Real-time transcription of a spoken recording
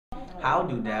How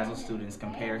do Dazzle students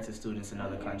compare to students in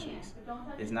other countries?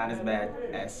 It's not as bad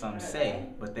as some say,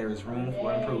 but there is room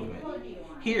for improvement.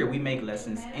 Here, we make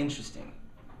lessons interesting,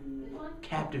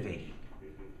 captivating,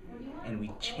 and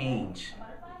we change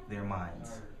their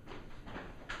minds.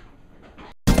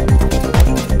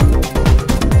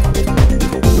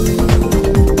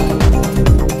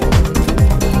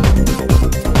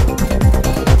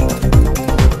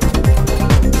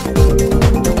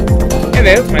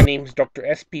 Hello, my name is Dr.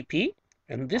 SPP,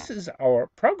 and this is our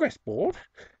progress board.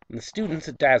 And the students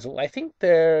at Dazzle, I think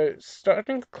they're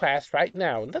starting class right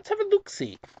now. Let's have a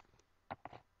look-see.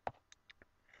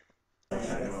 I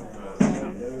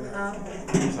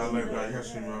like Black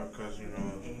History Month because, we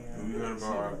learn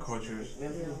about our cultures,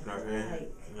 our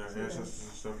ancestors and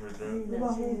stuff like that. Good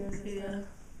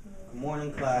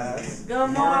morning, class. Good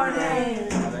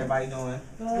morning. How's everybody doing?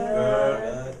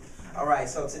 Good. All right,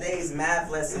 so today's math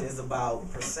lesson is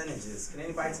about percentages. Can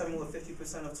anybody tell me what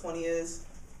 50% of 20 is?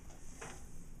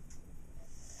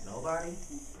 Nobody?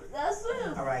 That's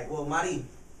it. All right, well, Mari,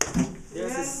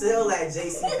 there's a sale at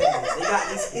JC Penney's. They got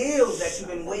these heels that you've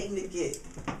been waiting to get.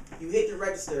 You hit the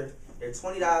register, they're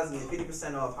 $20 and you're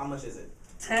 50% off. How much is it?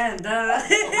 $10.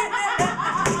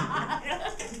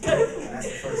 That's the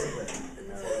first clip.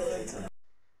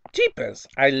 Jeepers,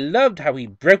 I loved how he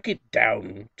broke it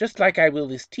down, just like I will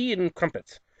this tea and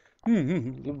crumpets. Let's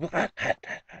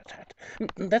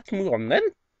move on then.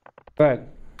 Good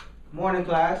morning,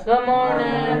 class. Good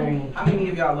morning. How many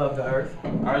of y'all love the earth?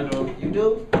 I do. You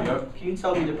do? Yep. Can you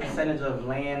tell me the percentage of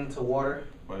land to water?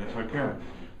 But yes, I can.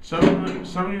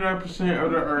 79%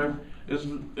 of the earth is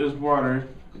water.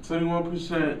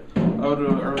 21% of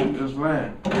the earth is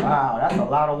land. Wow, that's a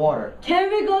lot of water.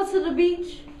 Can we go to the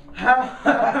beach?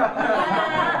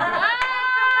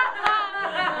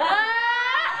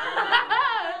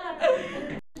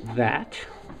 That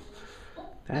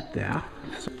there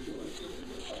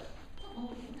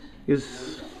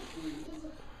is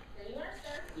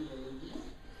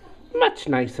much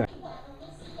nicer.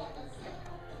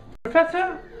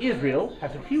 Professor Israel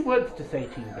has a few words to say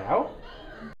to you now.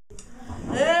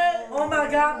 Hey, oh my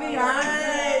God,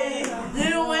 Beyonce!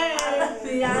 You win!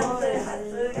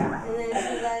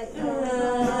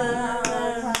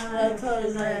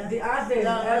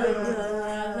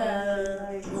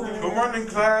 Good morning,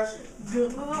 class.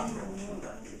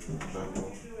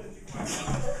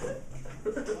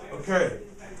 Okay.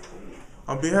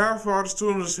 On behalf of all the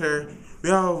students here, we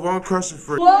have one question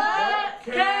for you. What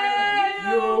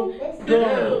can you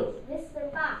do?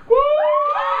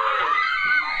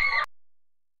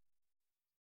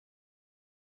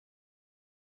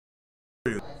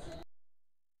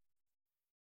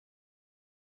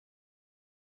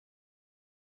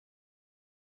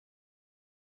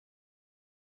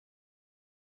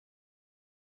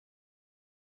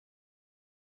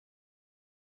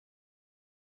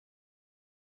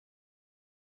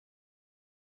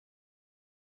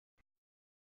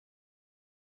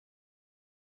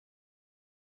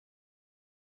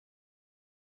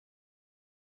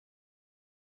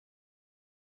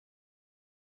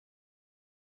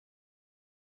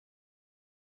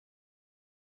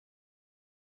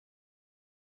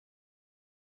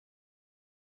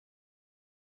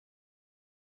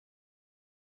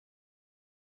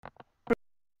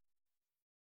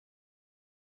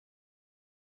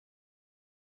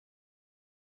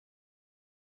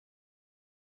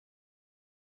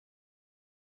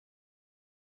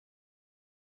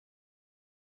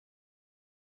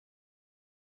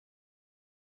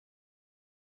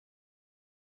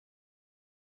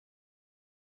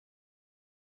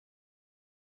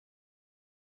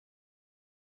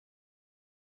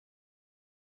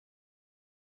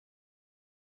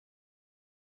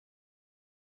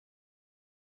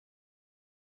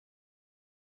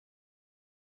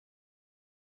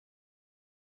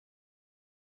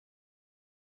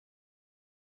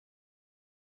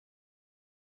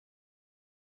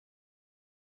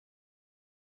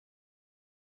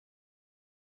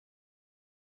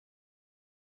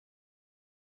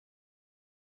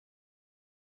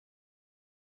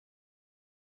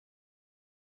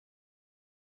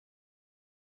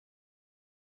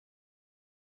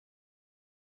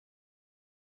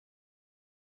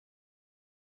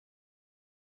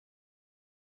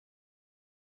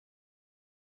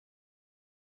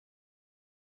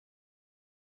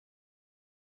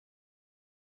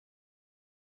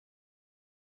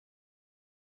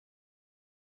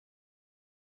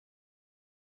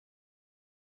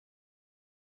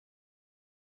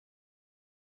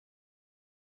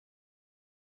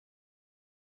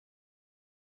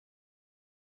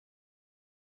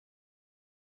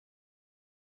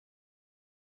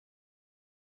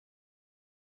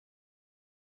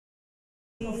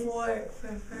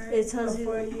 It tells you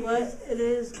what it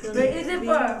is gonna But is it be.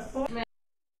 for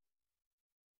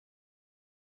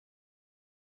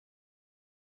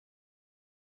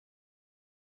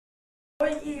 4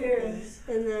 years?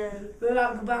 And then But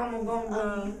Alabama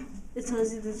gonna it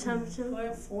tells you the temperature.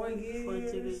 be 4 years. 4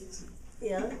 degrees.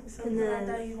 Yeah. Something And then like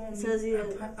that, you gonna it be tells you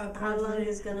a how long president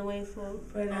it's gonna wait for.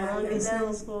 for that. How long And it then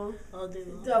snows for. All day.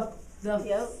 the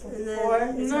Yep. And then 4.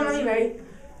 it No, tells he's you right.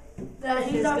 That if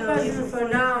he's it's our gonna be president for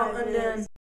now, 45 and then. minutes.